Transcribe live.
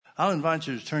I'll invite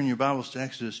you to turn your Bibles to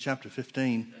Exodus chapter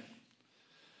 15.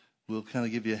 We'll kind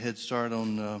of give you a head start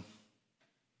on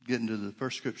getting to the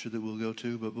first scripture that we'll go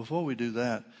to. But before we do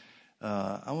that,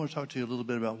 I want to talk to you a little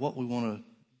bit about what we want to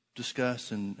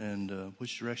discuss and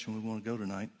which direction we want to go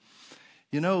tonight.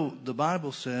 You know, the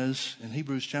Bible says in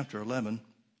Hebrews chapter 11,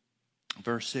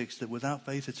 verse 6, that without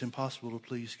faith it's impossible to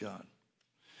please God.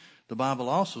 The Bible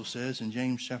also says in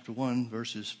James chapter 1,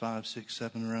 verses 5, 6,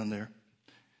 7, around there,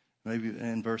 maybe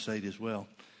in verse 8 as well,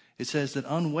 it says that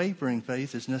unwavering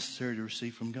faith is necessary to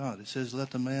receive from God. It says,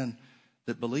 let the man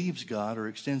that believes God or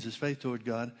extends his faith toward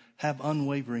God have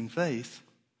unwavering faith.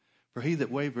 For he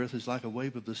that wavereth is like a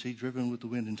wave of the sea driven with the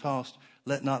wind and tossed.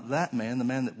 Let not that man, the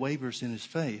man that wavers in his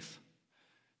faith,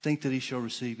 think that he shall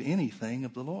receive anything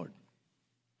of the Lord.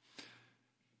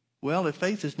 Well, if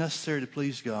faith is necessary to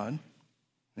please God,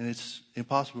 and it's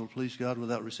impossible to please God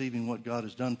without receiving what God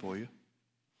has done for you,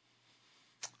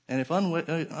 and if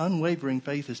unwavering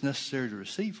faith is necessary to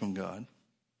receive from God,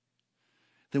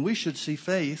 then we should see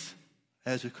faith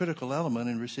as a critical element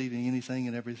in receiving anything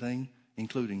and everything,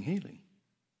 including healing.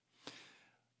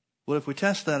 Well, if we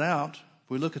test that out, if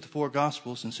we look at the four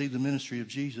Gospels and see the ministry of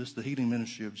Jesus, the healing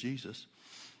ministry of Jesus,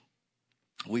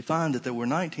 we find that there were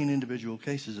 19 individual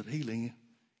cases of healing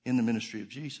in the ministry of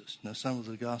Jesus. Now, some of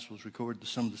the Gospels record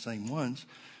some of the same ones,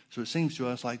 so it seems to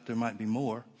us like there might be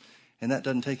more. And that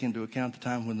doesn't take into account the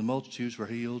time when the multitudes were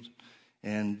healed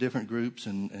and different groups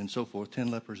and so forth, 10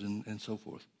 lepers and so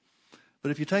forth. But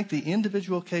if you take the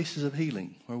individual cases of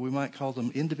healing, or we might call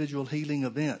them individual healing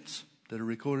events that are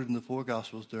recorded in the four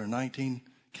Gospels, there are 19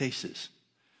 cases.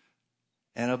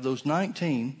 And of those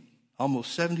 19,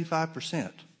 almost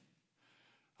 75%,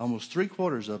 almost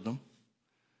 3/4 of them,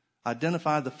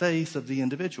 identify the faith of the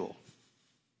individual.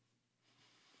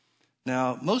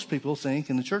 Now, most people think,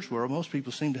 in the church world, most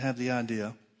people seem to have the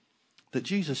idea that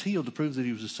Jesus healed to prove that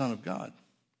he was the Son of God.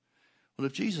 Well,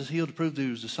 if Jesus healed to prove that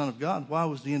he was the Son of God, why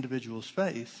was the individual's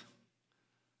faith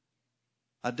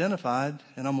identified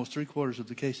in almost 3/4 of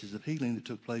the cases of healing that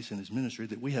took place in his ministry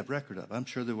that we have record of? I'm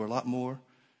sure there were a lot more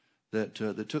that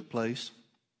took place.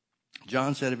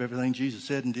 John said if everything Jesus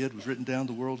said and did was written down,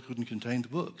 the world couldn't contain the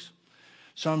books.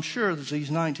 So I'm sure that these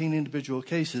 19 individual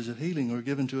cases of healing are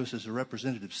given to us as a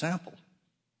representative sample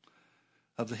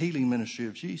of the healing ministry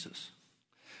of Jesus.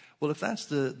 Well, if that's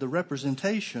the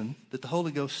representation that the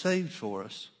Holy Ghost saved for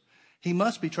us, he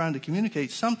must be trying to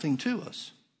communicate something to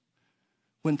us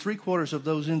when 3/4 of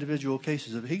those individual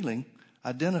cases of healing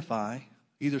identify,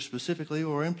 either specifically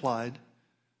or implied,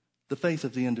 the faith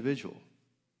of the individual.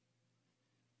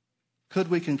 Could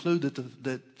we conclude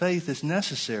that faith is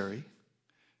necessary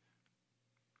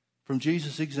from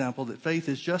Jesus' example, that faith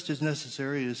is just as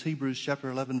necessary as Hebrews chapter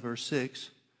 11, verse 6,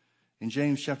 and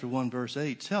James chapter 1, verse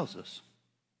 8 tells us?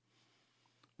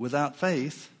 Without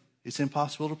faith, it's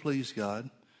impossible to please God.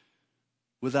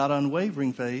 Without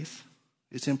unwavering faith,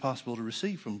 it's impossible to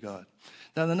receive from God.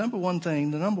 Now, the number one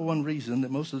reason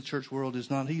that most of the church world is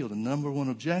not healed, and the number one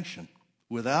objection,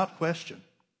 without question,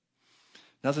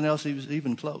 nothing else is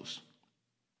even close.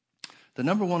 The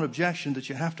number one objection that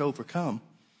you have to overcome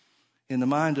in the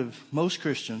mind of most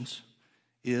Christians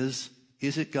is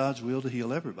it God's will to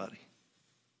heal everybody?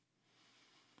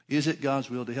 Is it God's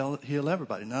will to heal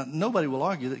everybody? Now, nobody will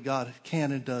argue that God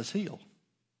can and does heal.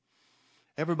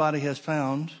 Everybody has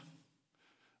found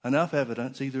enough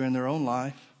evidence, either in their own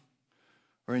life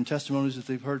or in testimonies that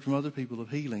they've heard from other people of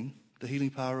healing, the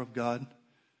healing power of God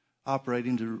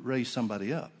operating to raise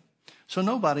somebody up. So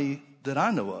nobody that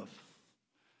I know of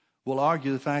will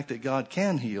argue the fact that God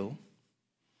can heal,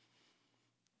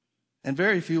 and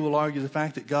very few will argue the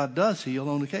fact that God does heal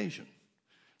on occasion.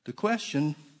 The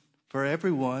question for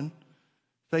everyone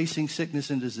facing sickness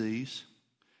and disease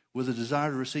with a desire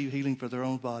to receive healing for their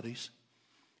own bodies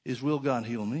is, will God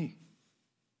heal me?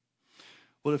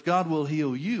 Well, if God will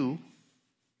heal you,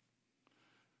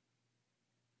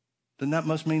 then that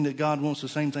must mean that God wants the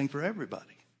same thing for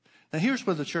everybody. Now, here's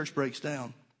where the church breaks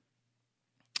down,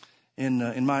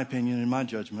 in my opinion, in my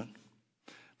judgment.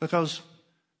 Because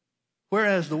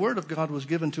whereas the Word of God was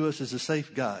given to us as a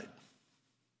safe guide,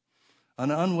 an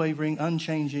unwavering,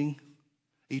 unchanging,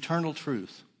 eternal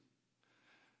truth,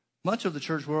 much of the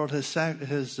church world has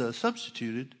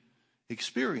substituted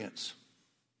experience,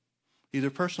 either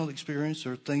personal experience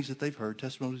or things that they've heard,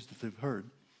 testimonies that they've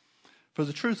heard, for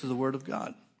the truth of the Word of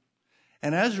God.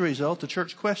 And as a result, the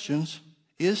church questions,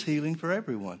 is healing for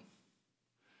everyone?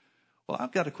 Well,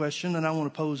 I've got a question that I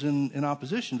want to pose in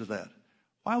opposition to that.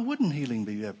 Why wouldn't healing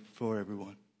be for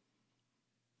everyone?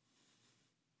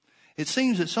 It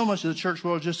seems that so much of the church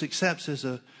world just accepts as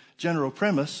a general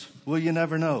premise, well, you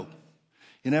never know.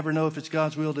 You never know if it's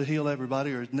God's will to heal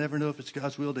everybody, or you never know if it's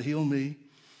God's will to heal me.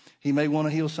 He may want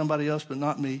to heal somebody else, but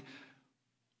not me.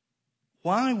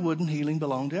 Why wouldn't healing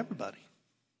belong to everybody?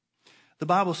 The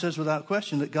Bible says without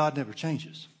question that God never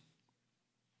changes.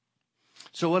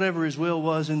 So whatever his will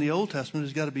was in the Old Testament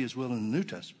has got to be his will in the New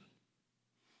Testament.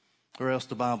 Or else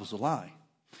the Bible's a lie.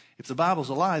 If the Bible's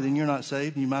a lie, then you're not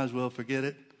saved and you might as well forget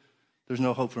it. There's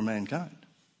no hope for mankind.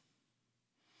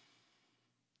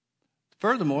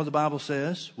 Furthermore, the Bible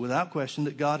says, without question,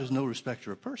 that God is no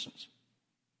respecter of persons.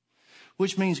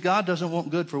 Which means God doesn't want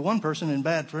good for one person and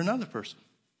bad for another person.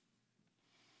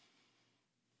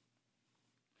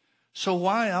 So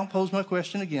why, I'll pose my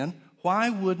question again, why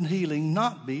wouldn't healing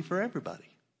not be for everybody?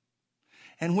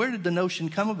 And where did the notion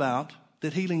come about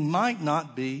that healing might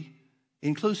not be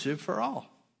inclusive for all?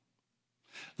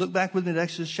 Look back with me to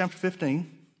Exodus chapter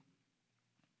 15.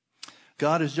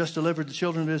 God has just delivered the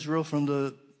children of Israel from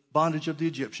the bondage of the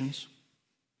Egyptians.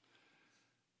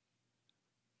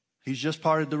 He's just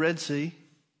parted the Red Sea.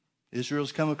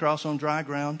 Israel's come across on dry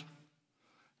ground.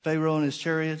 Pharaoh and his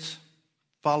chariots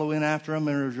follow in after them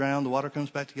and are drowned. The water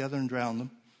comes back together and drowns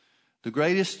them. The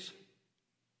greatest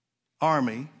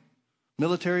army,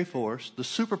 military force, the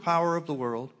superpower of the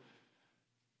world,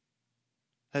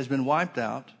 has been wiped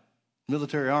out.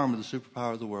 Military arm of the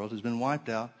superpower of the world has been wiped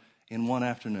out in one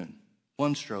afternoon,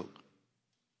 one stroke,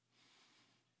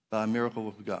 by a miracle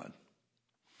of God.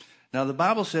 Now, the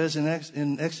Bible says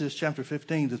in Exodus chapter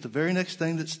 15 that the very next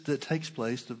thing that takes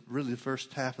place, really the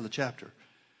first half of the chapter,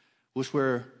 was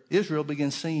where Israel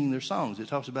begins singing their songs. It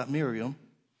talks about Miriam,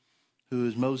 who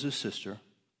is Moses' sister,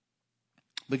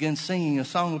 begins singing a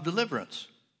song of deliverance.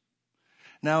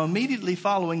 Now, immediately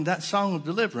following that song of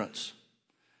deliverance,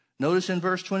 notice in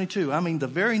verse 22, the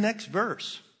very next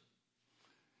verse,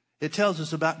 it tells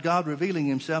us about God revealing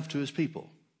himself to his people.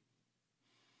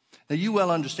 Now, you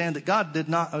well understand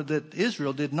that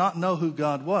Israel did not know who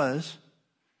God was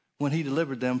when he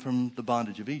delivered them from the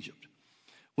bondage of Egypt.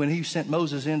 When he sent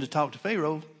Moses in to talk to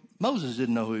Pharaoh, Moses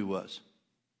didn't know who he was.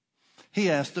 He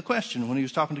asked the question when he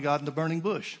was talking to God in the burning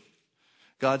bush.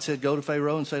 God said, go to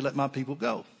Pharaoh and say, let my people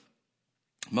go.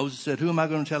 Moses said, who am I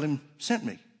going to tell him sent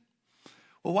me?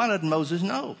 Well, why doesn't Moses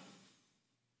know?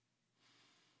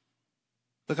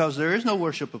 Because there is no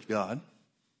worship of God.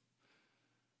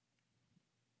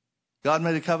 God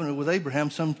made a covenant with Abraham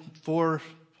some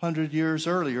 400 years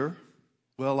earlier.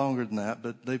 Well, longer than that,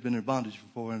 but they've been in bondage for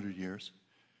 400 years.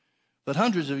 But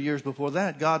hundreds of years before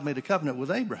that, God made a covenant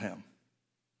with Abraham.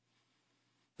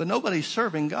 But nobody's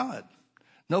serving God.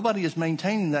 Nobody is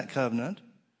maintaining that covenant.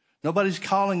 Nobody's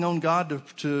calling on God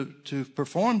to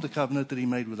perform the covenant that he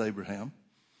made with Abraham.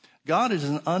 God is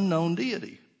an unknown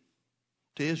deity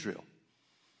to Israel.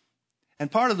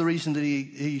 And part of the reason that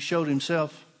he showed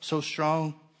himself so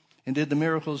strong and did the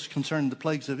miracles concerning the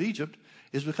plagues of Egypt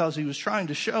is because he was trying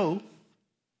to show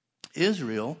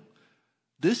Israel,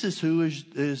 this is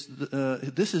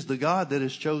the God that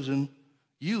has chosen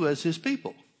you as his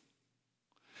people.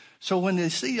 So when they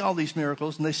see all these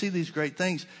miracles and they see these great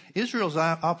things, Israel's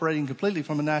operating completely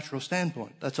from a natural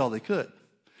standpoint. That's all they could.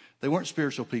 They weren't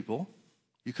spiritual people.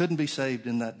 You couldn't be saved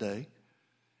in that day.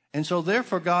 And so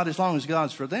therefore God, as long as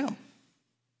God's for them,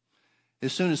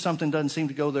 as soon as something doesn't seem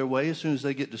to go their way, as soon as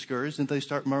they get discouraged, then they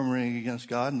start murmuring against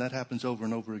God, and that happens over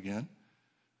and over again.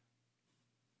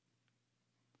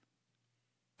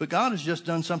 But God has just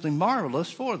done something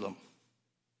marvelous for them.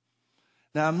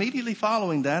 Now, immediately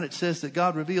following that, it says that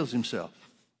God reveals himself.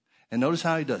 And notice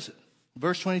how he does it.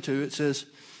 Verse 22, it says,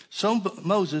 so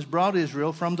Moses brought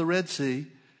Israel from the Red Sea,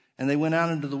 and they went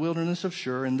out into the wilderness of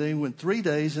Shur, and they went 3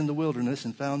 days in the wilderness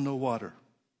and found no water.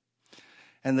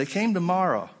 And they came to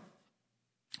Marah.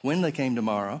 When they came to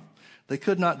Marah, they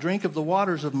could not drink of the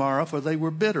waters of Marah, for they were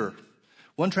bitter.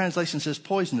 One translation says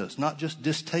poisonous, not just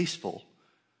distasteful,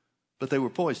 but they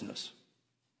were poisonous.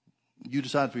 You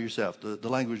decide for yourself. The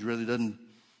language really doesn't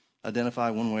identify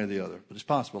one way or the other, but it's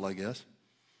possible, I guess.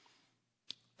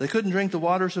 They couldn't drink the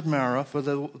waters of Marah, for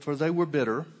they were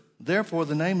bitter. Therefore,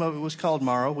 the name of it was called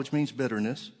Marah, which means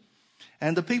bitterness.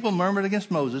 And the people murmured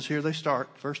against Moses. Here they start,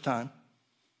 first time.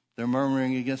 They're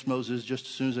murmuring against Moses just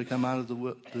as soon as they come out of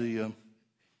the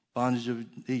bondage of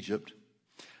Egypt.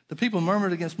 The people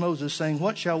murmured against Moses, saying,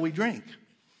 what shall we drink?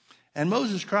 And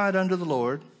Moses cried unto the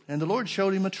Lord, and the Lord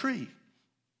showed him a tree,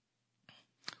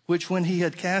 which when he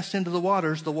had cast into the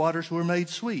waters were made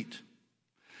sweet.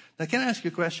 Now, can I ask you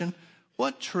a question?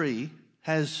 What tree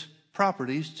has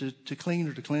properties to clean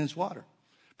or to cleanse water,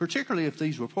 particularly if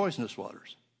these were poisonous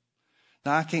waters?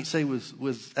 Now, I can't say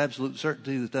with absolute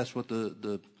certainty that that's what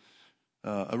the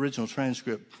original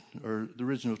transcript or the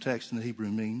original text in the Hebrew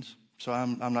means. so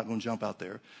I'm not going to jump out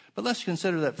there. But let's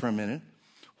consider that for a minute.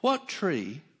 What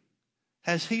tree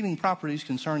has healing properties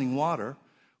concerning water,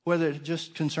 whether it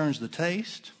just concerns the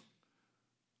taste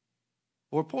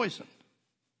or poison?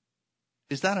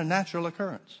 Is that a natural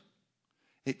occurrence?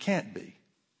 It can't be.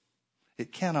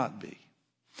 It cannot be.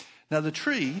 Now, the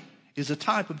tree is a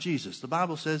type of Jesus. The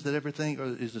Bible says that everything, or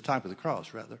is a type of the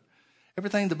cross, rather.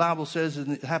 Everything the Bible says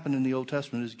happened in the Old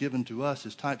Testament is given to us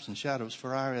as types and shadows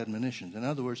for our admonitions. In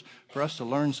other words, for us to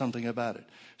learn something about it.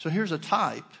 So here's a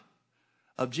type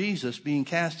of Jesus being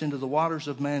cast into the waters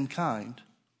of mankind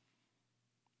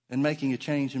and making a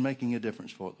change and making a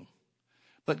difference for them.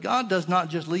 But God does not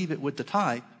just leave it with the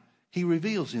type. He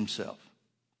reveals himself.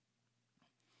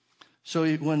 So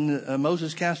when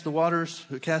Moses cast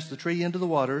the tree into the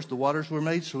waters were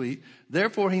made sweet.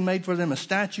 Therefore he made for them a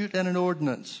statute and an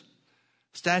ordinance.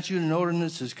 Statute and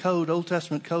ordinance is code, Old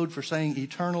Testament code for saying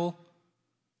eternal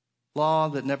law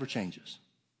that never changes.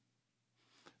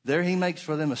 There he makes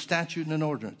for them a statute and an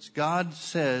ordinance. God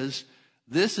says,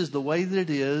 this is the way that it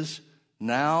is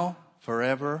now,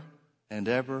 forever, and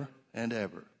ever, and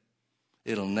ever.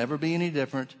 It'll never be any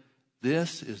different.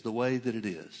 This is the way that it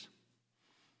is.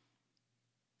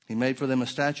 He made for them a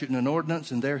statute and an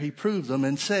ordinance, and there he proved them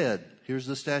and said, here's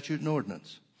the statute and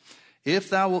ordinance.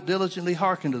 If thou wilt diligently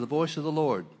hearken to the voice of the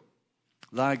Lord,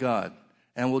 thy God,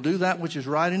 and will do that which is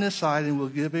right in his sight, and will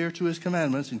give ear to his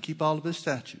commandments, and keep all of his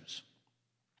statutes,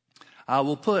 I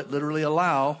will put, literally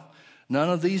allow,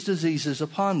 none of these diseases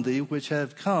upon thee, which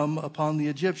have come upon the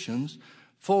Egyptians,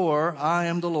 for I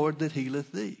am the Lord that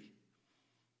healeth thee.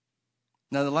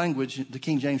 Now the language, the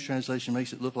King James translation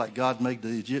makes it look like God made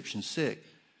the Egyptians sick,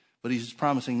 but he's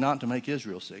promising not to make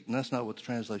Israel sick. And that's not what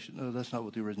that's not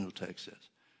what the original text says.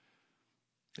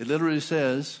 It literally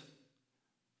says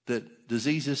that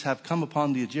diseases have come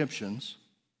upon the Egyptians,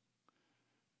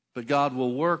 but God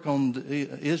will work on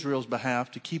Israel's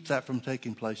behalf to keep that from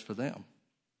taking place for them.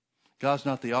 God's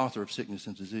not the author of sickness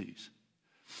and disease.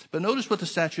 But notice what the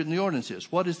statute and the ordinance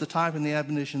is. What is the type and the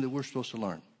admonition that we're supposed to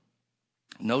learn?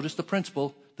 Notice the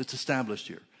principle that's established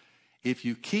here. If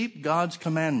you keep God's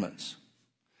commandments,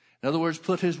 in other words,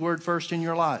 put his word first in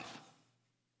your life.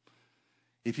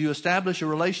 If you establish a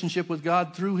relationship with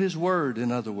God through his word,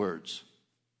 in other words,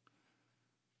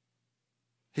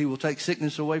 he will take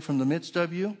sickness away from the midst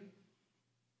of you.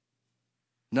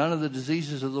 None of the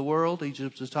diseases of the world,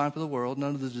 Egypt is a type of the world,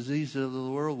 none of the diseases of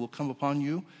the world will come upon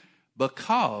you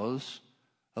because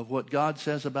of what God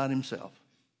says about himself.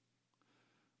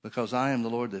 Because I am the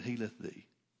Lord that healeth thee.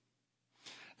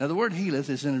 Now the word healeth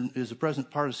is a present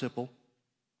participle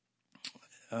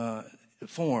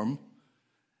form,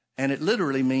 and it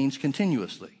literally means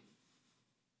continuously.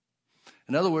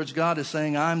 In other words, God is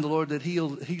saying, I'm the Lord that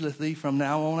healeth thee from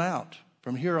now on out,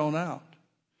 from here on out,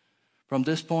 from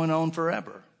this point on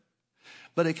forever.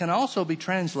 But it can also be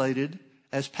translated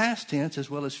as past tense as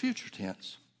well as future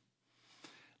tense.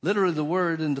 Literally, the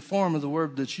word and the form of the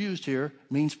word that's used here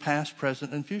means past,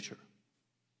 present, and future.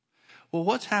 Well,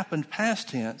 what's happened past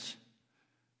tense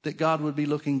that God would be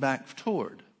looking back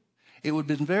toward? It would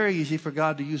have been very easy for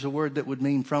God to use a word that would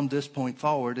mean from this point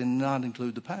forward and not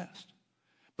include the past.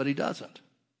 But he doesn't.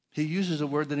 He uses a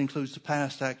word that includes the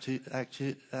past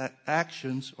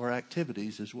actions or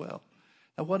activities as well.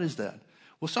 Now, what is that?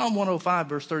 Well, Psalm 105,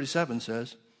 verse 37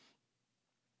 says,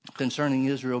 concerning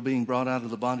Israel being brought out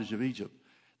of the bondage of Egypt,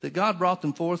 that God brought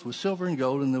them forth with silver and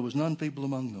gold, and there was none feeble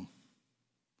among them.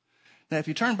 Now, if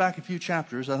you turn back a few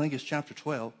chapters, I think it's chapter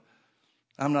 12.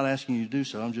 I'm not asking you to do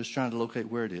so. I'm just trying to locate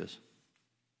where it is.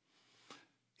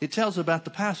 It tells about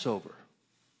the Passover.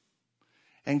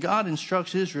 And God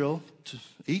instructs Israel, to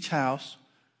each house,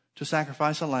 to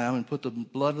sacrifice a lamb and put the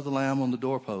blood of the lamb on the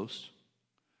doorposts.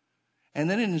 And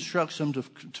then it instructs them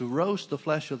to roast the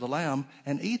flesh of the lamb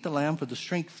and eat the lamb for the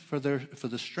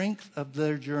strength of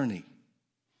their journey.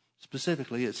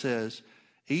 Specifically, it says,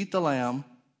 eat the lamb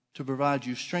to provide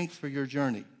you strength for your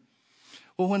journey.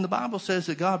 Well, when the Bible says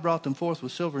that God brought them forth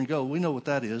with silver and gold, we know what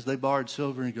that is. They borrowed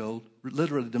silver and gold,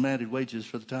 literally demanded wages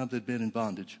for the time they'd been in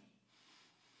bondage.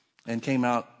 And came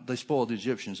out, they spoiled the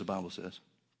Egyptians, the Bible says.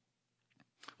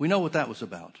 We know what that was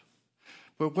about.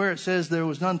 But where it says there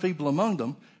was none feeble among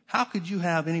them, how could you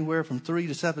have anywhere from 3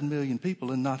 to 7 million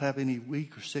people and not have any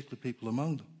weak or sickly people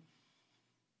among them?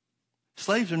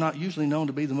 Slaves are not usually known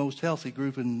to be the most healthy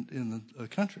group in the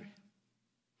country.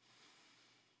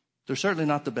 They're certainly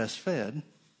not the best fed.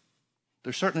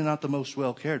 They're certainly not the most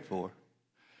well cared for.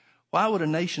 Why would a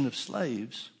nation of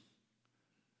slaves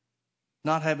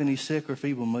not have any sick or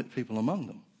feeble people among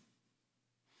them?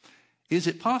 Is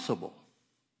it possible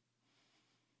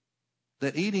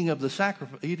that eating of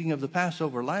the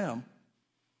Passover lamb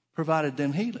provided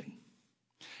them healing.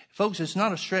 Folks, it's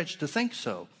not a stretch to think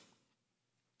so.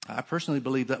 I personally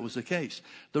believe that was the case.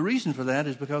 The reason for that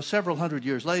is because several hundred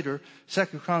years later, 2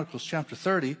 Chronicles chapter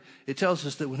 30, it tells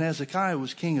us that when Hezekiah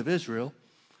was king of Israel,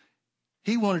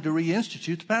 he wanted to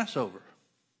reinstitute the Passover.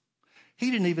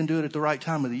 He didn't even do it at the right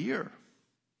time of the year.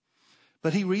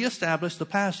 But he reestablished the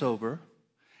Passover,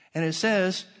 and it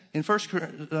says in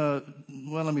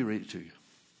let me read it to you.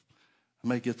 I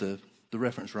may get the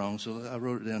reference wrong, so I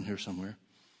wrote it down here somewhere.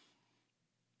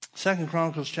 2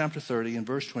 Chronicles chapter 30 and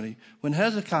verse 20. When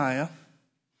Hezekiah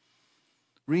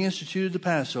reinstituted the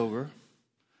Passover,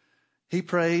 he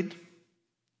prayed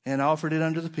and offered it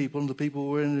unto the people, and the people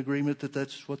were in agreement that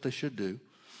that's what they should do.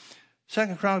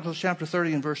 2 Chronicles chapter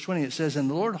 30 and verse 20, it says, and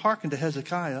the Lord hearkened to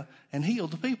Hezekiah and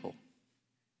healed the people.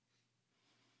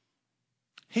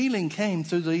 Healing came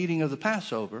through the eating of the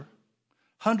Passover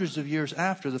hundreds of years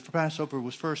after the Passover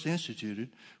was first instituted,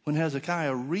 when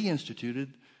Hezekiah reinstituted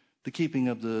the keeping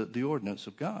of the ordinance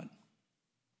of God.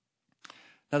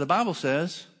 Now the Bible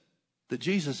says that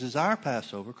Jesus is our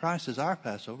Passover, Christ is our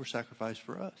Passover sacrifice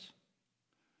for us.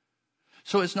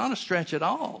 So it's not a stretch at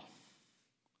all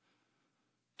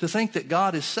to think that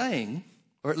God is saying,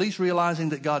 or at least realizing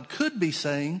that God could be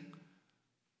saying,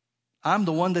 I'm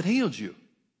the one that healed you.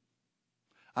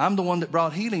 I'm the one that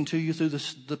brought healing to you through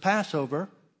the Passover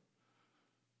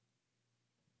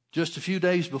just a few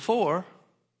days before,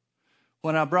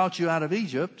 when I brought you out of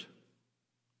Egypt.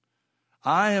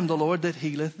 I am the Lord that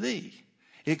healeth thee.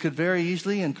 It could very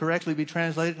easily and correctly be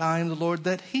translated, I am the Lord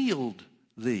that healed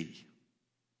thee.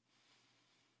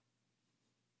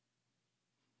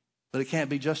 But it can't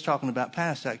be just talking about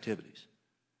past activities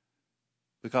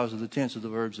because of the tense of the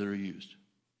verbs that are used.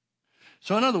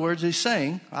 So in other words,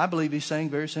 I believe he's saying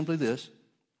very simply this.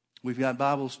 We've got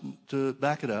Bibles to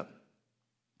back it up.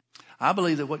 I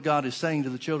believe that what God is saying to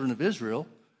the children of Israel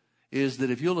is that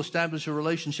if you'll establish a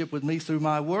relationship with me through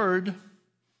my word,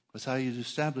 that's how you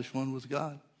establish one with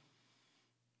God.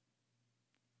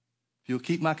 If you'll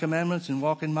keep my commandments and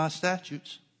walk in my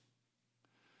statutes,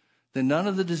 then none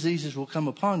of the diseases will come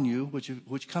upon you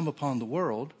which come upon the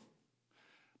world,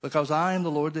 because I am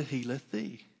the Lord that healeth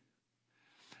thee.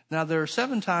 Now, there are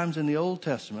 7 times in the Old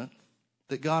Testament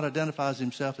that God identifies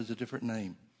himself as a different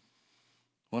name.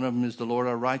 One of them is the Lord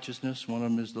our righteousness. One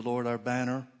of them is the Lord our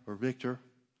banner or victor.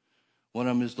 One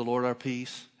of them is the Lord our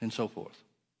peace, and so forth.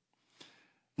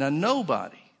 Now,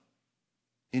 nobody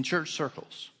in church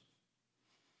circles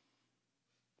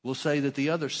will say that the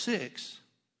other 6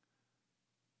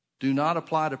 do not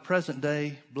apply to present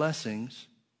day blessings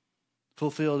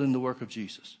fulfilled in the work of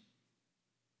Jesus.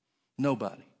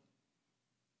 Nobody.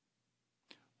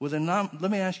 Well, then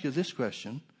let me ask you this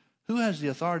question. Who has the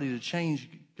authority to change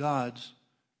God's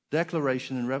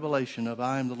declaration and revelation of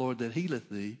I am the Lord that healeth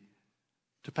thee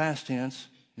to past tense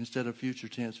instead of future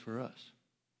tense for us?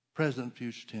 Present and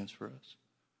future tense for us.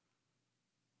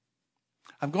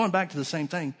 I'm going back to the same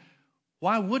thing.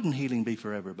 Why wouldn't healing be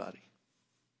for everybody?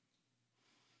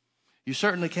 You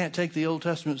certainly can't take the Old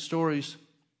Testament stories,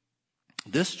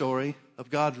 this story of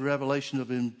God's revelation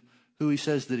of him, who he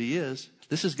says that he is.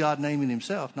 This is God naming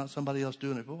himself, not somebody else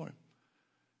doing it for him.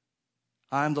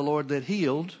 I am the Lord that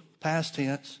healed, past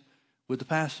tense, with the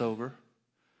Passover.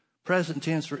 Present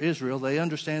tense for Israel. They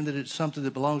understand that it's something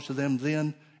that belongs to them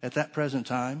then at that present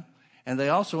time. And they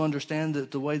also understand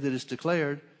that the way that it's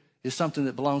declared is something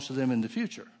that belongs to them in the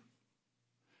future.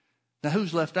 Now,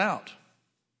 who's left out?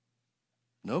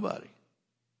 Nobody.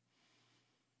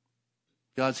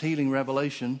 God's healing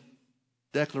revelation,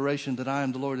 declaration that I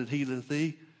am the Lord that healeth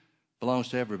thee, belongs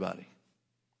to everybody.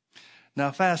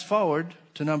 Now, fast forward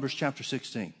to Numbers chapter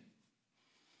 16.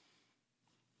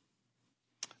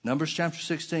 Numbers chapter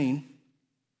 16,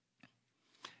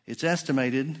 it's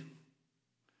estimated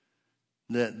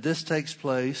that this takes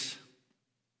place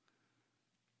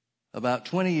about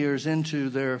 20 years into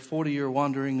their 40-year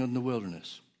wandering in the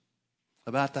wilderness,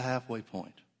 about the halfway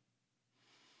point.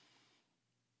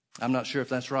 I'm not sure if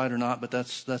that's right or not, but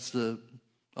that's the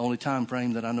only time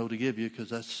frame that I know to give you, because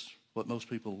that's what most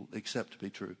people accept to be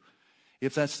true.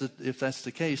 If that's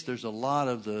the case, there's a lot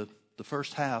of the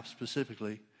first half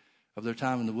specifically of their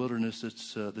time in the wilderness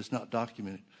that's not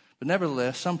documented. But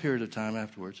nevertheless, some period of time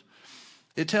afterwards,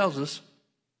 it tells us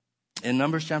in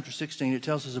Numbers chapter 16, it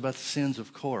tells us about the sins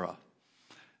of Korah.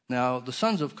 Now, the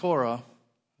sons of Korah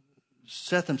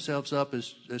set themselves up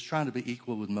as trying to be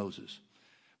equal with Moses.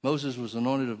 Moses was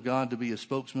anointed of God to be a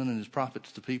spokesman and his prophet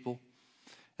to the people.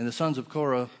 And the sons of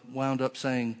Korah wound up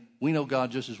saying, we know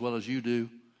God just as well as you do.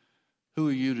 Who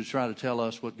are you to try to tell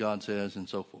us what God says, and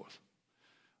so forth?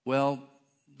 Well,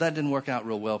 that didn't work out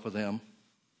real well for them,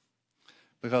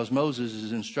 because Moses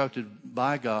is instructed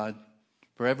by God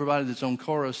for everybody that's on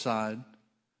Korah's side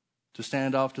to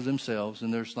stand off to themselves.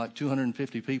 And there's like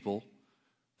 250 people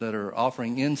that are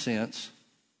offering incense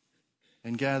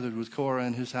and gathered with Korah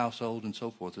and his household and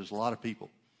so forth. There's a lot of people.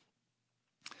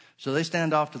 So they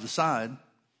stand off to the side,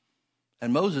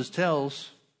 and Moses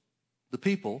tells the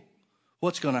people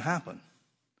what's going to happen.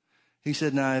 He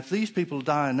said, now, if these people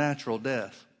die a natural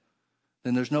death,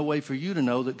 then there's no way for you to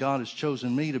know that God has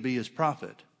chosen me to be his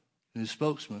prophet and his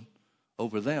spokesman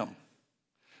over them.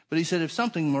 But he said, if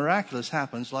something miraculous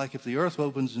happens, like if the earth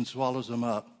opens and swallows them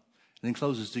up and then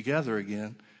closes together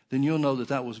again, then you'll know that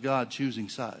that was God choosing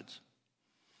sides.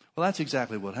 Well, that's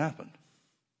exactly what happened.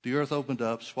 The earth opened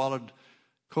up, swallowed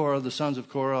Korah, the sons of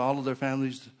Korah, all of their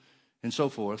families, and so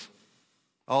forth,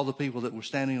 all the people that were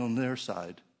standing on their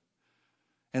side,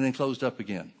 and then closed up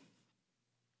again.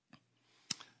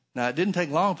 Now, it didn't take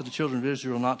long for the children of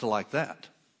Israel not to like that.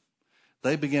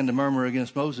 They began to murmur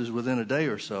against Moses within a day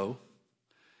or so.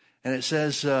 And it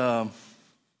says, where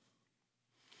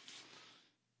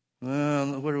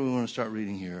do we want to start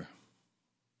reading here?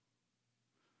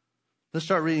 Let's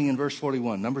start reading in verse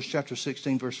 41. Numbers chapter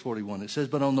 16, verse 41. It says,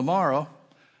 but on the morrow,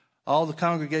 all the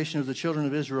congregation of the children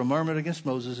of Israel murmured against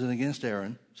Moses and against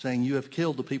Aaron, saying, you have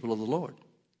killed the people of the Lord.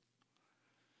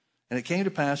 And it came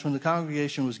to pass when the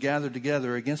congregation was gathered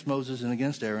together against Moses and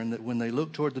against Aaron, that when they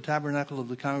looked toward the tabernacle of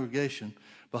the congregation,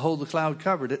 behold, the cloud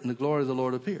covered it, and the glory of the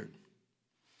Lord appeared.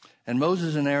 And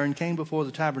Moses and Aaron came before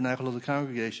the tabernacle of the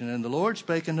congregation, and the Lord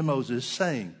spake unto Moses,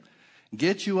 saying,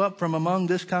 get you up from among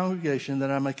this congregation, that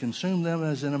I may consume them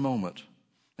as in a moment.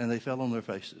 And they fell on their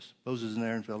faces. Moses and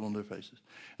Aaron fell on their faces.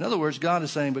 In other words, God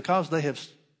is saying, because they have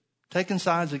taken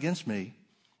sides against me,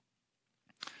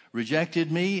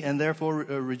 rejected me, and therefore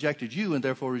rejected you, and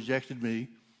therefore rejected me,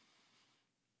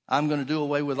 I'm going to do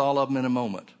away with all of them in a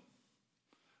moment.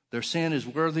 Their sin is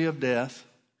worthy of death.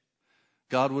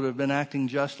 God would have been acting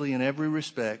justly in every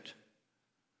respect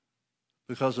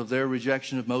because of their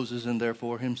rejection of Moses and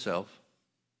therefore himself.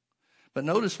 But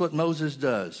notice what Moses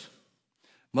does.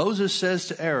 Moses says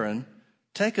to Aaron,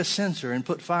 take a censer and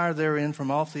put fire therein from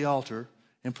off the altar,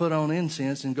 and put on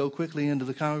incense, and go quickly into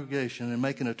the congregation and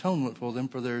make an atonement for them,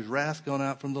 for there is wrath gone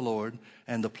out from the Lord,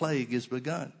 and the plague is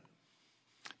begun.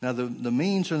 Now the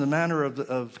means or the manner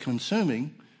of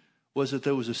consuming was that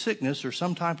there was a sickness or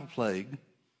some type of plague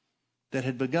that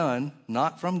had begun,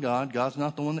 not from God. God's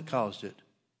not the one that caused it.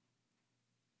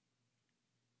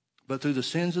 But through the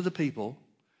sins of the people,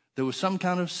 there was some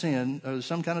kind of sin, or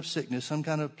some kind of sickness, some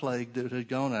kind of plague that had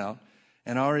gone out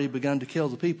and already begun to kill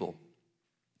the people.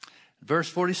 Verse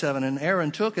 47, and Aaron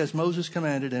took as Moses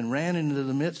commanded and ran into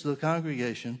the midst of the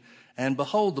congregation, and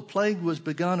behold, the plague was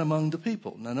begun among the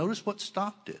people. Now notice what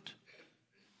stopped it.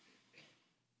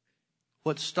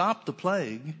 What stopped the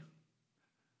plague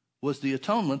was the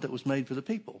atonement that was made for the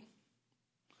people.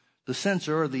 The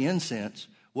censer, or the incense,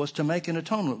 was to make an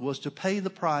atonement, was to pay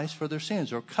the price for their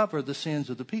sins, or cover the sins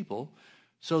of the people,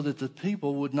 so that the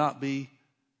people would not be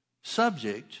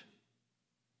subject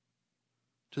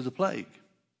to the plague.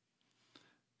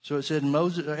 So it said,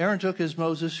 Aaron took as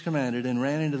Moses commanded and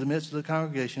ran into the midst of the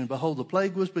congregation. And behold, the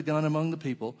plague was begun among the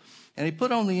people. And he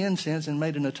put on the incense and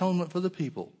made an atonement for the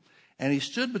people. And he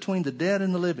stood between the dead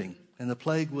and the living, and the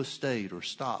plague was stayed, or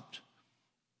stopped.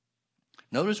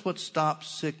 Notice what stops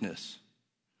sickness.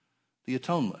 The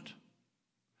atonement.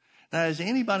 Now, does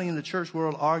anybody in the church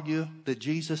world argue that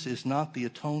Jesus is not the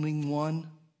atoning one?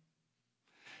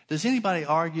 Does anybody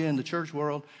argue in the church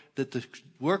world that the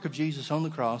work of Jesus on the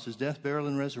cross, his death, burial,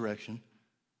 and resurrection,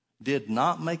 did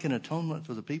not make an atonement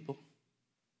for the people?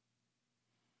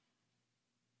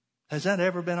 Has that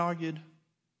ever been argued?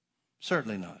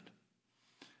 Certainly not.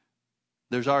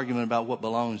 There's argument about what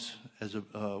belongs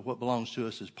to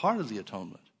us as part of the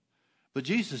atonement. But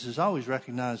Jesus is always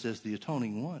recognized as the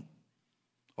atoning one,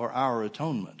 or our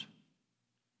atonement.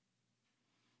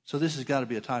 So this has got to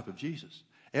be a type of Jesus.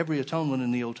 Every atonement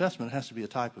in the Old Testament has to be a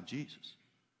type of Jesus.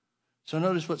 So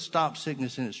notice what stopped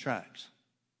sickness in its tracks.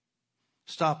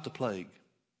 Stopped the plague.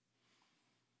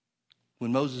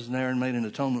 When Moses and Aaron made an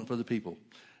atonement for the people.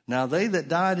 Now they that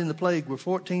died in the plague were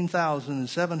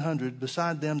 14,700,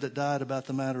 beside them that died about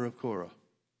the matter of Korah.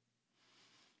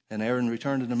 And Aaron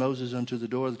returned unto Moses unto the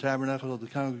door of the tabernacle of the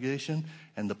congregation,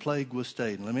 and the plague was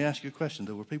stayed. And let me ask you a question.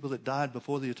 There were people that died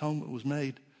before the atonement was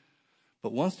made.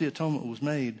 But once the atonement was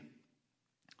made,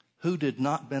 who did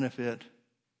not benefit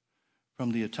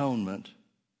from the atonement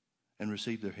and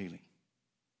receive their healing?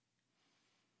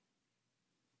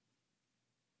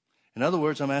 In other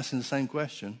words, I'm asking the same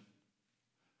question.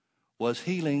 Was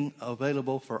healing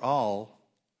available for all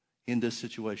in this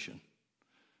situation?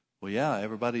 Well, yeah,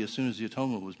 everybody, as soon as the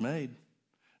atonement was made,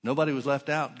 nobody was left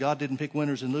out. God didn't pick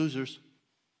winners and losers.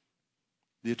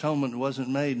 The atonement wasn't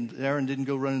made. Aaron didn't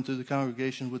go running through the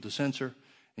congregation with the censer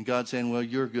and God saying, well,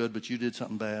 you're good, but you did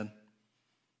something bad.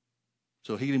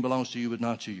 So healing belongs to you, but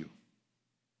not to you.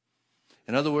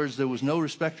 In other words, there was no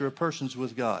respecter of persons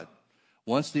with God.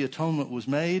 Once the atonement was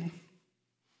made,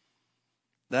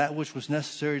 that which was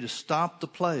necessary to stop the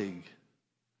plague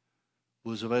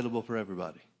was available for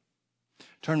everybody.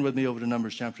 Turn with me over to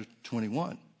Numbers chapter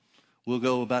 21. We'll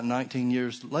go about 19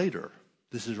 years later.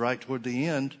 This is right toward the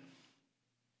end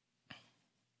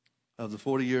of the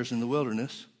 40 years in the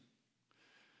wilderness.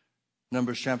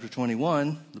 Numbers chapter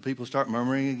 21, the people start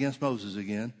murmuring against Moses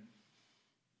again.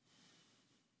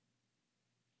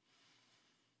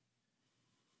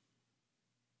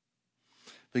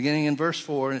 Beginning in verse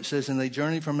 4, and it says, and they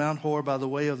journeyed from Mount Hor by the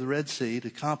way of the Red Sea to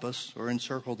compass or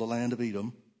encircle the land of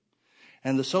Edom.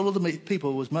 And the soul of the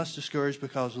people was much discouraged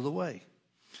because of the way.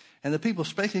 And the people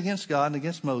spake against God and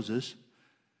against Moses,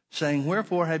 saying,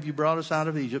 wherefore have you brought us out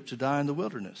of Egypt to die in the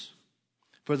wilderness?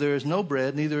 For there is no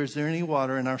bread, neither is there any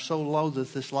water, and our soul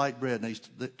loatheth this light bread. And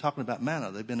they're talking about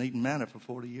manna. They've been eating manna for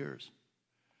 40 years.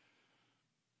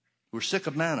 We're sick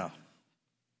of manna.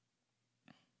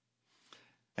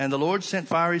 And the Lord sent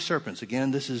fiery serpents.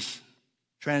 Again, this is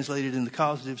translated in the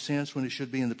causative sense when it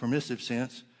should be in the permissive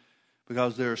sense,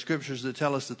 because there are scriptures that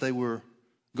tell us that they were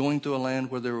going through a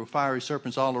land where there were fiery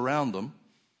serpents all around them.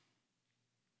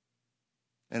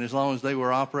 And as long as they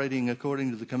were operating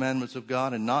according to the commandments of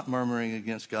God and not murmuring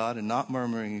against God and not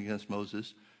murmuring against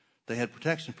Moses, they had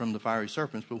protection from the fiery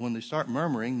serpents. But when they start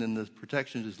murmuring, then the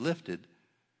protection is lifted.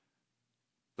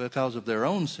 Because of their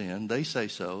own sin, they say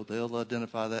so. They'll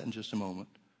identify that in just a moment.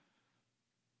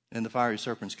 And the fiery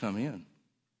serpents come in.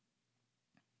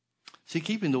 See,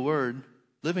 keeping the word,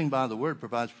 living by the word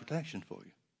provides protection for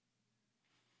you.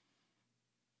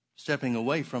 Stepping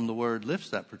away from the word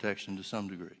lifts that protection to some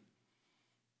degree.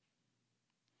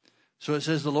 So it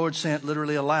says the Lord sent,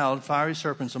 literally allowed, fiery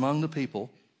serpents among the people.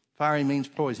 Fiery means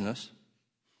poisonous.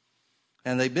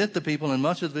 And they bit the people, and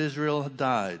much of Israel had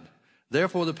died.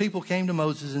 Therefore the people came to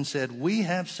Moses and said, we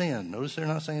have sinned. Notice they're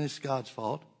not saying it's God's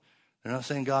fault. They're not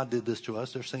saying God did this to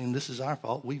us. They're saying this is our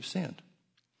fault. We've sinned.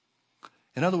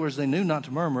 In other words, they knew not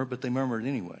to murmur, but they murmured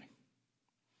anyway.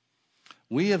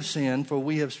 We have sinned, for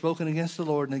we have spoken against the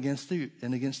Lord and against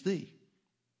thee.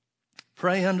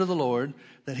 Pray unto the Lord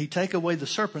that he take away the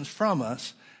serpents from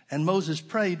us. And Moses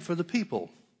prayed for the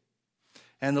people.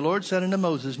 And the Lord said unto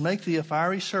Moses, make thee a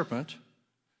fiery serpent,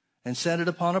 and set it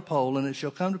upon a pole, and it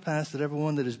shall come to pass that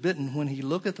everyone that is bitten, when he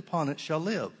looketh upon it, shall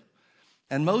live.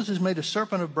 And Moses made a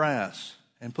serpent of brass,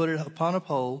 and put it upon a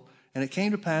pole. And it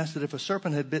came to pass that if a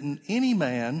serpent had bitten any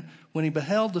man, when he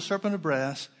beheld the serpent of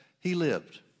brass, he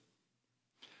lived.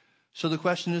 So the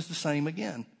question is the same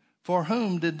again. For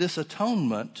whom did this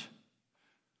atonement,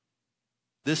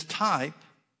 this type,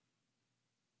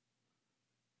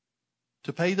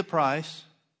 to pay the price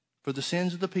for the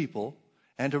sins of the people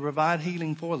and to provide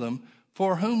healing for them,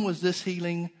 for whom was this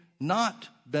healing not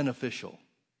beneficial?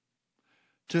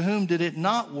 To whom did it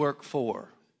not work for?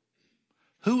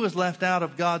 Who was left out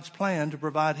of God's plan to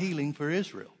provide healing for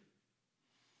Israel?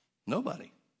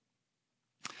 Nobody.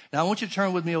 Now I want you to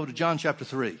turn with me over to John chapter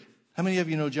 3. How many of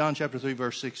you know John chapter 3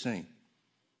 verse 16?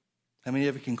 How many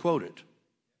of you can quote it?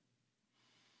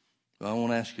 Well, I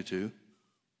won't ask you to.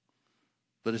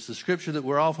 But it's the scripture that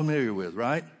we're all familiar with,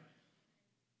 right?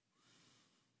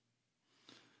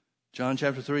 John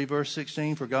chapter 3 verse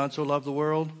 16, for God so loved the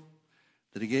world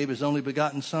that he gave his only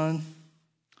begotten Son,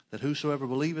 that whosoever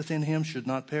believeth in him should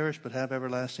not perish but have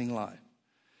everlasting life.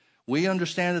 We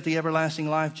understand that the everlasting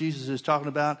life Jesus is talking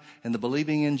about and the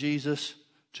believing in Jesus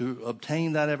to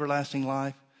obtain that everlasting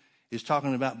life is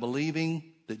talking about believing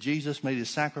that Jesus made his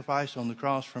sacrifice on the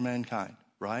cross for mankind,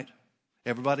 right?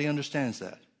 Everybody understands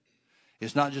that.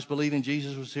 It's not just believing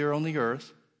Jesus was here on the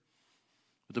earth.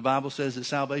 But the Bible says that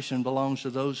salvation belongs to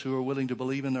those who are willing to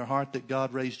believe in their heart that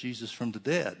God raised Jesus from the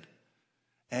dead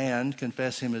and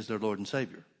confess him as their Lord and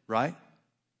Savior, right?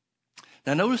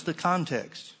 Now notice the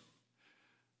context.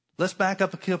 Let's back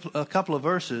up a couple of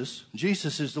verses.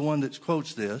 Jesus is the one that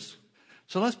quotes this.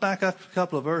 So let's back up a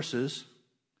couple of verses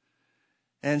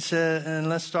and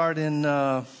let's start in,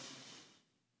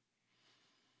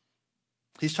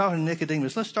 he's talking to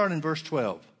Nicodemus. Let's start in verse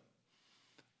 12.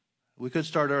 We could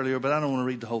start earlier, but I don't want to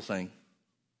read the whole thing.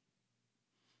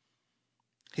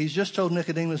 He's just told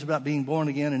Nicodemus about being born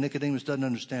again, and Nicodemus doesn't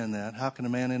understand that. How can a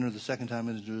man enter the second time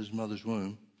into his mother's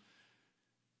womb?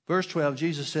 Verse 12,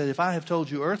 Jesus said, if I have told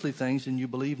you earthly things and you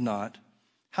believe not,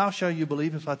 how shall you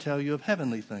believe if I tell you of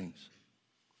heavenly things?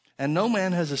 And no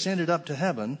man has ascended up to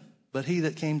heaven, but he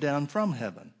that came down from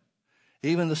heaven,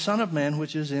 even the Son of Man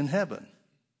which is in heaven.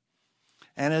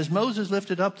 And as Moses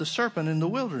lifted up the serpent in the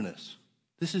wilderness,"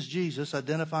 this is Jesus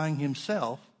identifying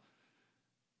himself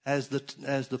as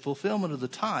the fulfillment of the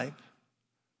type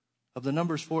of the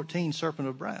Numbers 14 serpent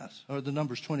of brass, or the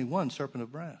Numbers 21 serpent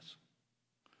of brass.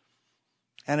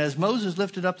 "And as Moses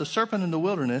lifted up the serpent in the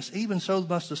wilderness, even so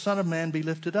must the Son of Man be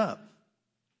lifted up,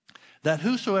 that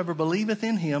whosoever believeth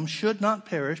in him should not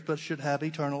perish, but should have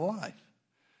eternal life.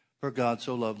 For God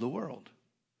so loved the world,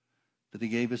 that he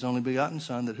gave his only begotten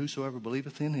Son, that whosoever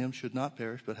believeth in him should not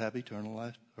perish, but have eternal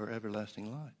life or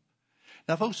everlasting life."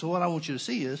 Now, folks, so what I want you to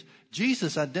see is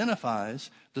Jesus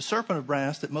identifies the serpent of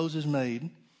brass that Moses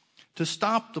made to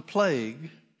stop the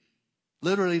plague,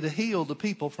 literally to heal the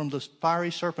people from the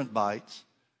fiery serpent bites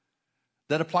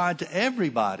that applied to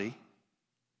everybody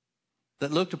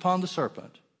that looked upon the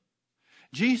serpent.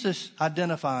 Jesus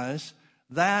identifies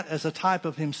that as a type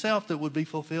of himself that would be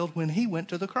fulfilled when he went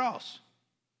to the cross.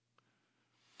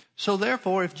 So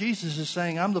therefore, if Jesus is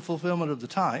saying, "I'm the fulfillment of the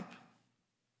type,"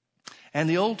 and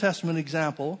the Old Testament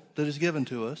example that is given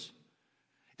to us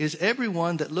is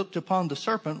everyone that looked upon the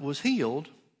serpent was healed,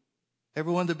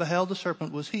 everyone that beheld the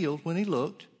serpent was healed when he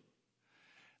looked,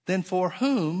 then for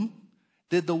whom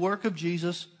did the work of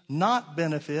Jesus not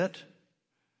benefit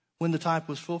when the type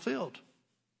was fulfilled?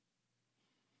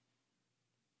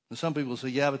 And some people say,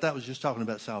 "Yeah, but that was just talking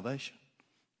about salvation."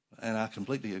 And I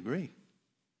completely agree.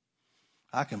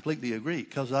 I completely agree,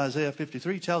 because Isaiah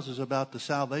 53 tells us about the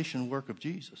salvation work of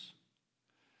Jesus.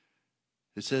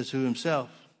 It says, "Who himself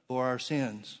bore our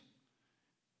sins.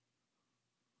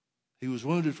 He was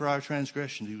wounded for our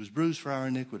transgressions. He was bruised for our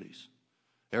iniquities."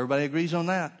 Everybody agrees on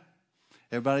that.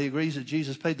 Everybody agrees that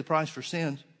Jesus paid the price for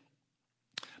sins.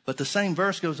 But the same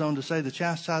verse goes on to say the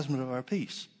chastisement of our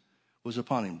peace was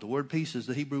upon him. The word peace is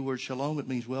the Hebrew word shalom. It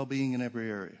means well-being in every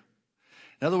area.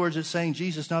 In other words, it's saying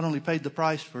Jesus not only paid the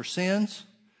price for sins,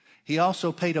 he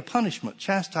also paid a punishment,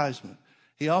 chastisement.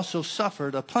 He also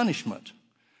suffered a punishment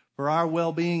for our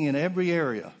well-being in every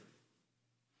area.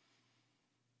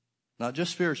 Not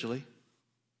just spiritually,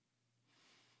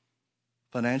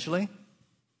 financially,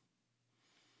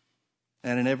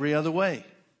 and in every other way.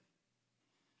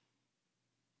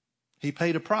 He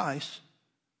paid a price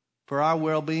for our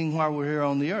well-being while we're here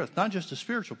on the earth. Not just a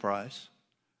spiritual price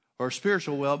or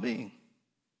spiritual well-being.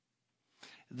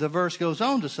 The verse goes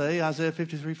on to say, Isaiah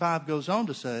 53:5 goes on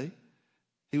to say,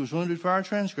 "He was wounded for our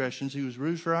transgressions. He was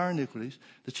bruised for our iniquities.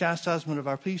 The chastisement of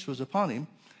our peace was upon him.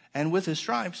 And with his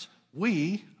stripes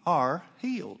we are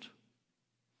healed."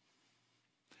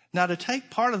 Now, to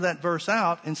take part of that verse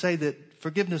out and say that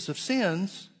forgiveness of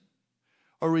sins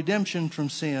or redemption from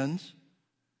sins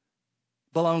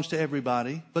belongs to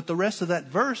everybody, but the rest of that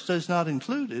verse does not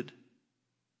include it,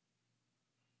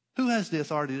 who has the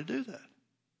authority to do that?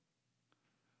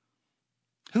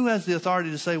 Who has the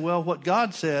authority to say, well, what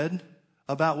God said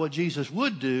about what Jesus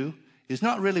would do is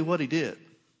not really what he did?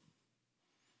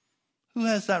 Who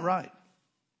has that right?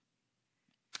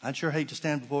 I'd sure hate to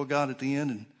stand before God at the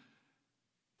end and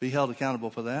be held accountable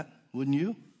for that, wouldn't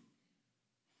you?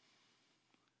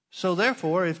 So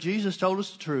therefore, if Jesus told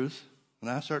us the truth, and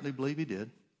I certainly believe he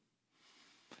did,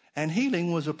 and healing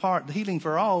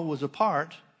for all was a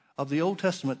part of the Old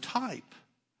Testament type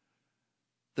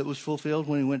that was fulfilled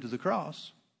when he went to the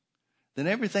cross, then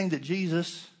everything that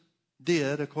Jesus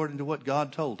did according to what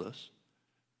God told us,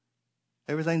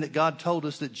 everything that God told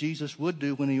us that Jesus would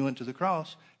do when he went to the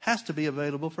cross, has to be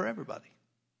available for everybody.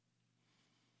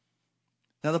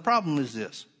 Now, the problem is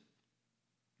this.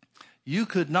 You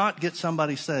could not get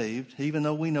somebody saved, even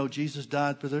though we know Jesus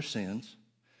died for their sins.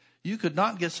 You could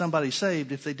not get somebody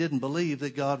saved if they didn't believe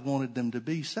that God wanted them to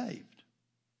be saved.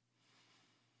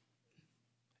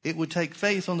 It would take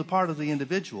faith on the part of the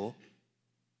individual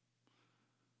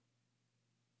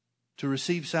to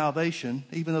receive salvation,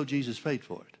 even though Jesus paid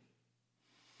for it.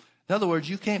 In other words,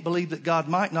 you can't believe that God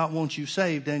might not want you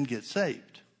saved and get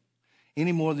saved,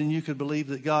 any more than you could believe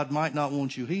that God might not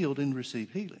want you healed and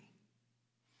receive healing.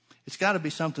 It's got to be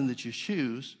something that you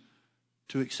choose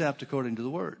to accept according to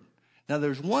the Word. Now,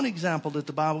 there's one example that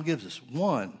the Bible gives us.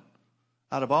 One.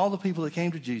 Out of all the people that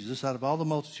came to Jesus, out of all the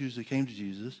multitudes that came to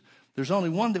Jesus, there's only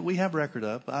one that we have record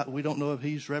of. We don't know if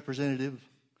he's representative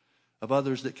of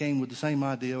others that came with the same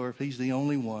idea or if he's the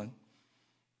only one.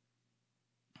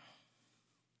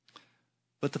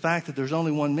 But the fact that there's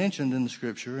only one mentioned in the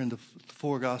Scripture, in the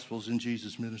four Gospels in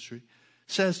Jesus' ministry,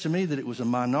 says to me that it was a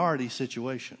minority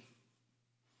situation.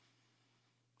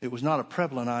 It was not a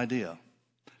prevalent idea.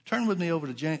 Turn with me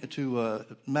over to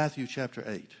Matthew chapter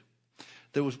 8.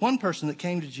 There was one person that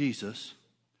came to Jesus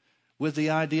with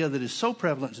the idea that is so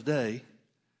prevalent today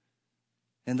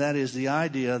And that is the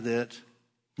idea that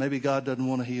maybe God doesn't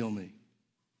want to heal me.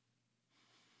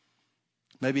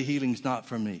 Maybe healing's not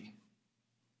for me.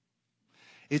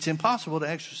 It's impossible to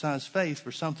exercise faith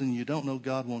for something you don't know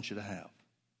God wants you to have.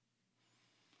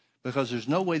 Because there's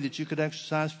no way that you could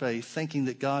exercise faith thinking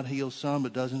that God heals some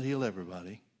but doesn't heal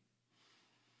everybody.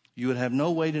 You would have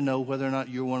no way to know whether or not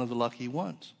you're one of the lucky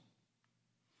ones.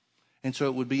 And so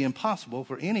it would be impossible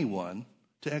for anyone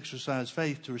to exercise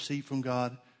faith to receive from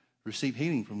God, receive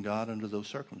healing from God under those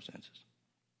circumstances.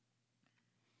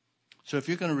 So if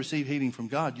you're going to receive healing from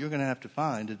God, you're going to have to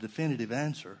find a definitive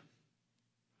answer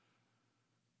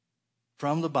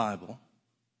from the Bible.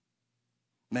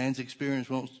 Man's experience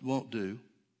won't do.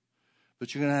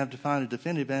 But you're going to have to find a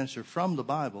definitive answer from the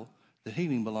Bible that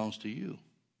healing belongs to you.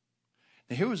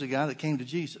 Now, here was a guy that came to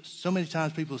Jesus. So many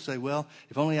times people say, well,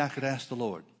 if only I could ask the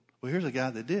Lord. Well, here's a guy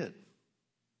that did.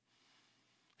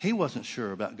 He wasn't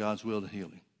sure about God's will to heal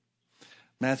him.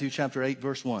 Matthew chapter 8,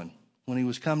 verse 1. When he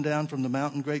was come down from the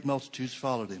mountain, great multitudes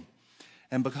followed him.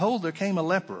 And behold, there came a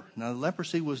leper. Now,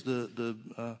 leprosy was the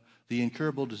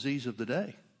incurable disease of the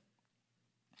day.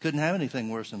 Couldn't have anything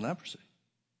worse than leprosy.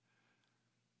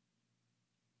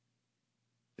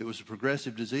 It was a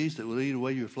progressive disease that would eat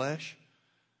away your flesh.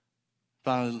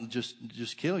 Finally,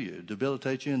 just kill you,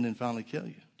 debilitate you, and then finally kill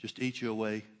you. Just eat you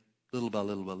away little by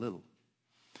little by little.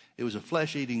 It was a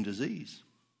flesh-eating disease.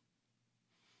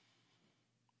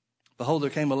 Behold,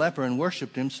 there came a leper and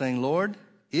worshipped him, saying, Lord,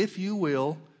 if you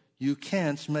will, you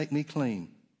canst make me clean.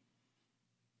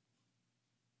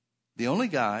 The only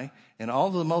guy in all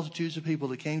the multitudes of people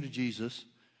that came to Jesus,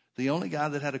 the only guy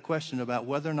that had a question about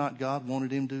whether or not God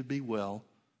wanted him to be well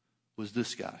was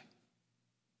this guy.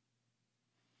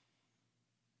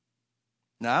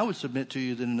 Now, I would submit to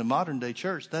you that in the modern day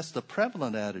church, that's the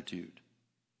prevalent attitude.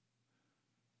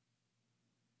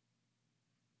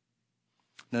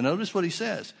 Now, notice what he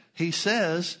says. He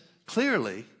says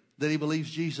clearly that he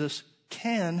believes Jesus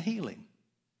can heal him.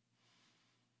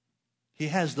 He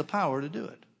has the power to do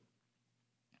it.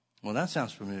 Well, that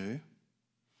sounds familiar.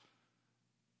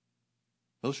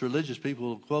 Most religious people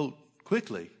will quote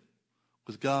quickly,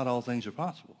 with God, all things are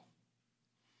possible.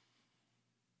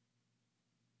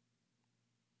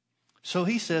 So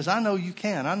he says, I know you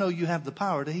can. I know you have the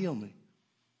power to heal me.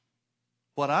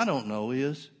 What I don't know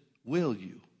is, will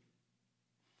you?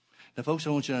 Now, folks, I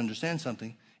want you to understand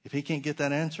something. If he can't get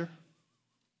that answer,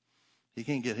 he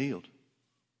can't get healed.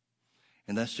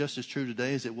 And that's just as true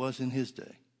today as it was in his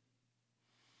day.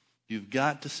 You've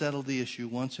got to settle the issue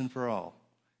once and for all.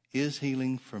 Is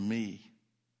healing for me?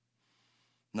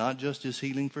 Not just is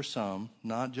healing for some,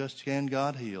 not just can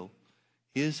God heal.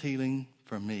 Is healing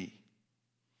for me?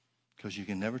 Because you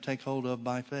can never take hold of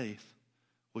by faith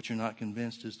what you're not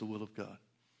convinced is the will of God.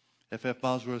 F.F.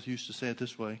 Bosworth used to say it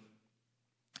this way.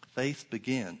 Faith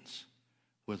begins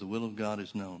where the will of God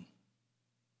is known.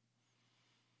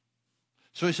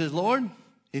 So he says, Lord,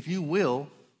 if you will,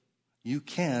 you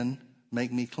can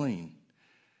make me clean.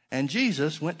 And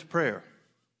Jesus went to prayer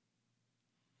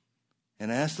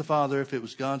and asked the Father if it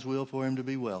was God's will for him to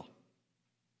be well.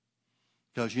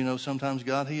 Because sometimes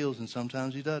God heals and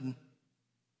sometimes he doesn't.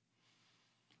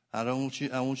 I want you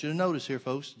to notice here,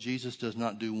 folks, Jesus does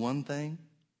not do one thing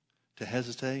to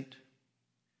hesitate.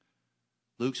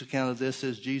 Luke's account of this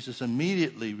says Jesus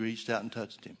immediately reached out and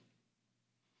touched him,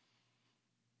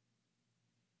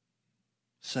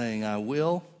 saying, I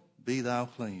will, be thou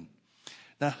clean.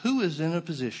 Now, who is in a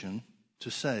position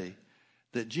to say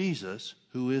that Jesus,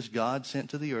 who is God sent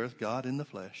to the earth, God in the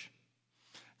flesh,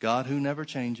 God who never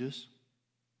changes,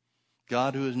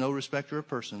 God who is no respecter of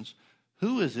persons,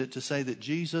 who is it to say that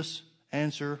Jesus'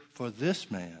 answer for this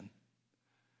man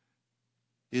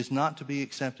is not to be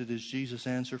accepted as Jesus'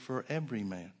 answer for every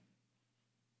man?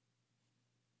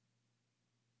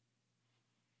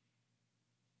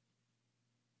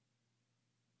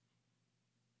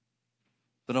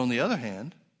 But on the other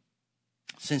hand,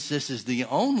 since this is the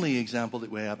only example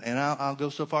that we have, and I'll go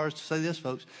so far as to say this,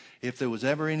 folks, if there was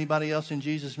ever anybody else in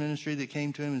Jesus' ministry that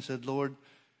came to him and said, Lord,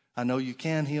 I know you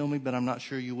can heal me, but I'm not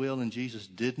sure you will, and Jesus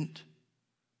didn't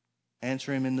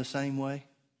answer him in the same way,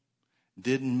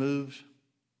 didn't move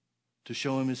to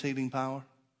show him his healing power,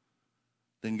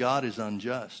 then God is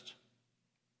unjust.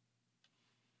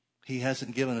 He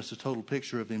hasn't given us a total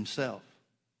picture of himself,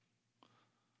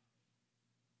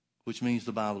 which means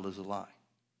the Bible is a lie.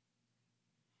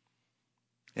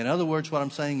 In other words, what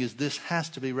I'm saying is this has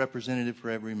to be representative for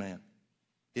every man.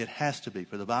 It has to be.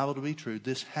 For the Bible to be true,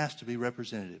 this has to be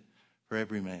representative for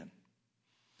every man.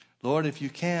 Lord, if you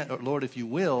can, or Lord, if you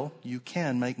will, you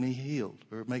can make me healed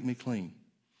or make me clean.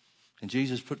 And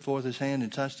Jesus put forth his hand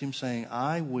and touched him, saying,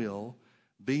 I will,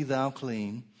 be thou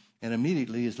clean. And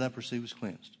immediately his leprosy was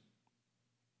cleansed.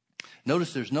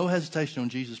 Notice there's no hesitation on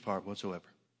Jesus' part whatsoever.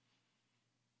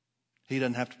 He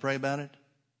doesn't have to pray about it.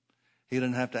 He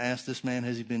doesn't have to ask this man,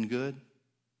 has he been good?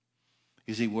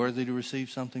 Is he worthy to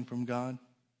receive something from God?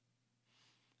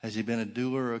 Has he been a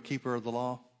doer or a keeper of the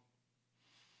law?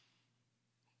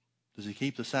 Does he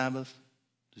keep the Sabbath?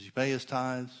 Does he pay his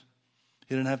tithes?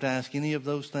 He doesn't have to ask any of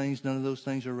those things. None of those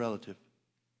things are relative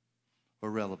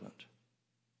or relevant.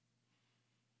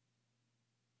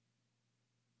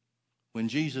 When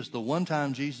the one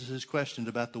time Jesus is questioned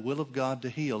about the will of God to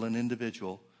heal an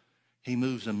individual, he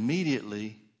moves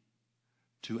immediately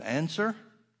to answer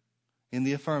in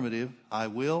the affirmative, I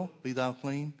will, be thou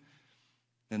clean,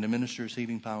 and administers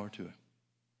healing power to him.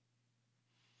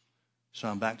 So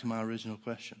I'm back to my original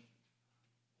question.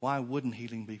 Why wouldn't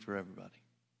healing be for everybody?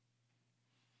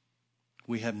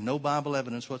 We have no Bible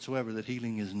evidence whatsoever that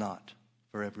healing is not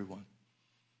for everyone.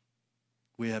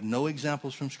 We have no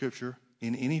examples from Scripture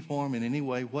in any form, in any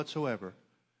way whatsoever,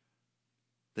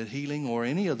 that healing or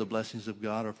any of the blessings of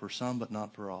God are for some but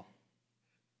not for all.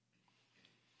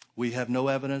 We have no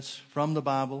evidence from the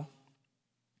Bible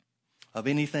of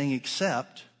anything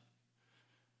except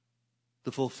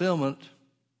the fulfillment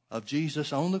of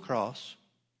Jesus on the cross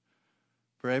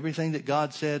for everything that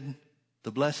God said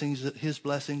the blessings, his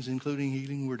blessings, including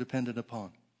healing, were dependent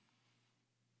upon.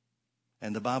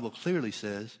 And the Bible clearly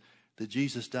says that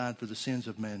Jesus died for the sins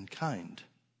of mankind,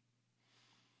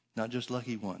 not just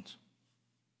lucky ones.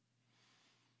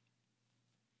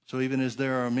 So even as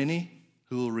there are many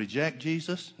who will reject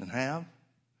Jesus and have,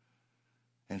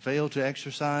 and fail to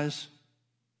exercise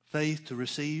faith to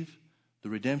receive the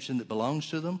redemption that belongs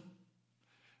to them,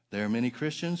 there are many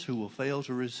Christians who will fail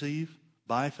to receive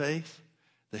by faith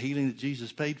the healing that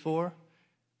Jesus paid for,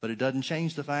 but it doesn't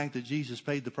change the fact that Jesus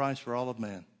paid the price for all of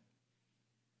man.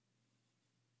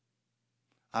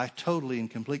 I totally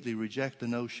and completely reject the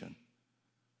notion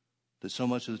that so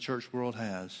much of the church world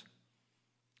has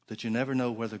that you never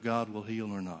know whether God will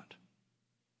heal or not.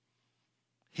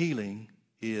 Healing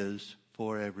is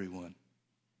for everyone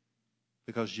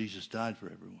because Jesus died for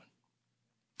everyone.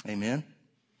 Amen?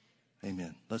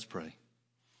 Amen. Let's pray.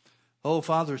 Oh,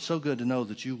 Father, it's so good to know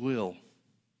that you will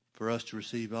for us to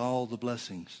receive all the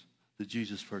blessings that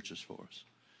Jesus purchased for us.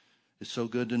 It's so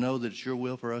good to know that it's your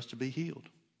will for us to be healed.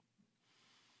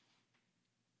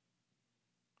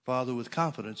 Father, with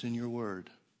confidence in your word,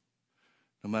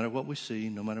 no matter what we see,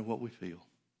 no matter what we feel,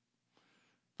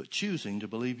 but choosing to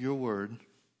believe your word,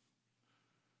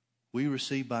 we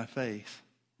receive by faith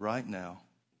right now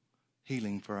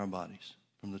healing for our bodies,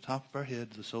 from the top of our head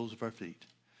to the soles of our feet.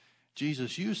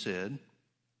 Jesus, you said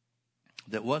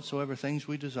that whatsoever things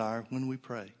we desire when we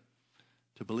pray,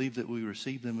 to believe that we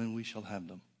receive them and we shall have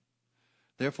them.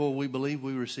 Therefore, we believe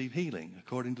we receive healing.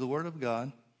 According to the word of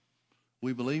God,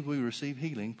 we believe we receive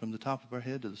healing from the top of our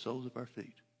head to the soles of our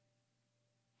feet.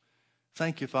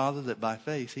 Thank you, Father, that by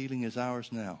faith healing is ours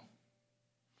now.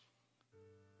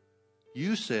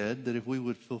 You said that if we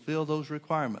would fulfill those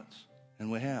requirements,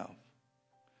 and we have,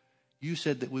 you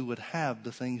said that we would have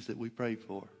the things that we prayed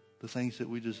for, the things that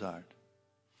we desired.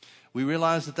 We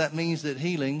realize that that means that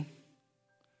healing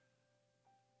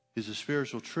is a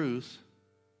spiritual truth,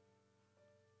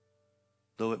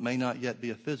 though it may not yet be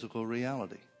a physical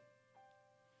reality.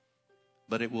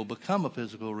 But it will become a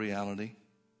physical reality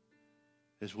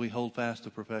as we hold fast the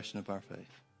profession of our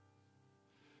faith.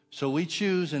 So we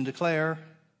choose and declare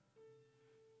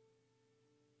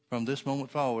from this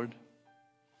moment forward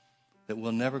that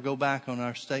we'll never go back on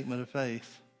our statement of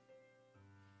faith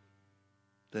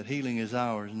that healing is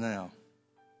ours now.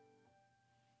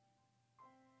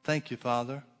 Thank you,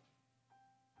 Father,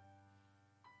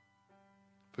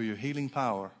 for your healing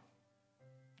power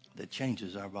that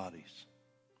changes our bodies.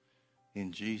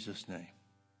 In Jesus' name.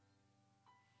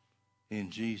 In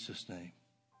Jesus' name.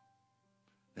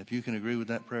 If you can agree with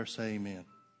that prayer, say amen.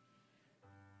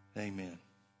 Amen.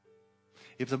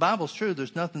 If the Bible's true,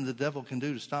 there's nothing the devil can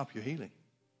do to stop your healing.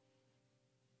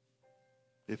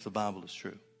 If the Bible is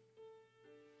true.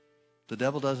 The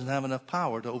devil doesn't have enough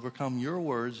power to overcome your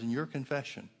words and your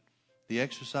confession, the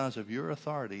exercise of your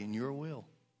authority and your will,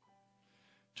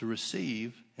 to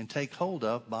receive and take hold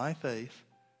of by faith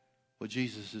what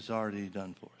Jesus has already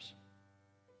done for us.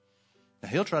 Now,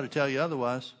 he'll try to tell you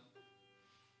otherwise.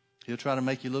 He'll try to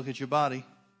make you look at your body.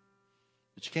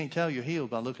 But you can't tell you're healed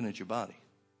by looking at your body.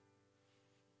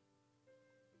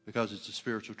 Because it's a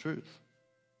spiritual truth.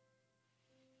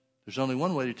 There's only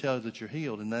one way to tell that you're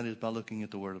healed, and that is by looking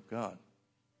at the Word of God.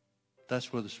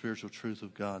 That's where the spiritual truth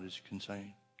of God is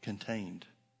contained.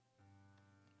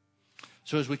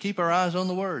 So as we keep our eyes on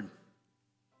the Word,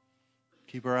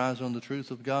 Keep our eyes on the truth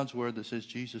of God's word that says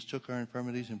Jesus took our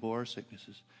infirmities and bore our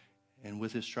sicknesses, and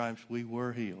with his stripes we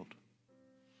were healed.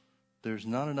 There's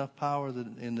not enough power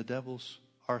in the devil's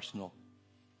arsenal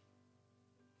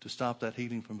to stop that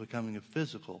healing from becoming a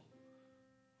physical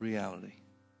reality.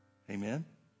 Amen?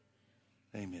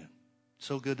 Amen.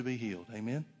 So good to be healed.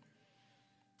 Amen?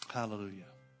 Hallelujah.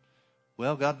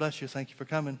 Well, God bless you. Thank you for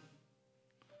coming.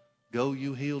 Go,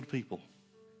 you healed people.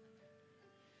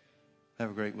 Have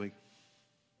a great week.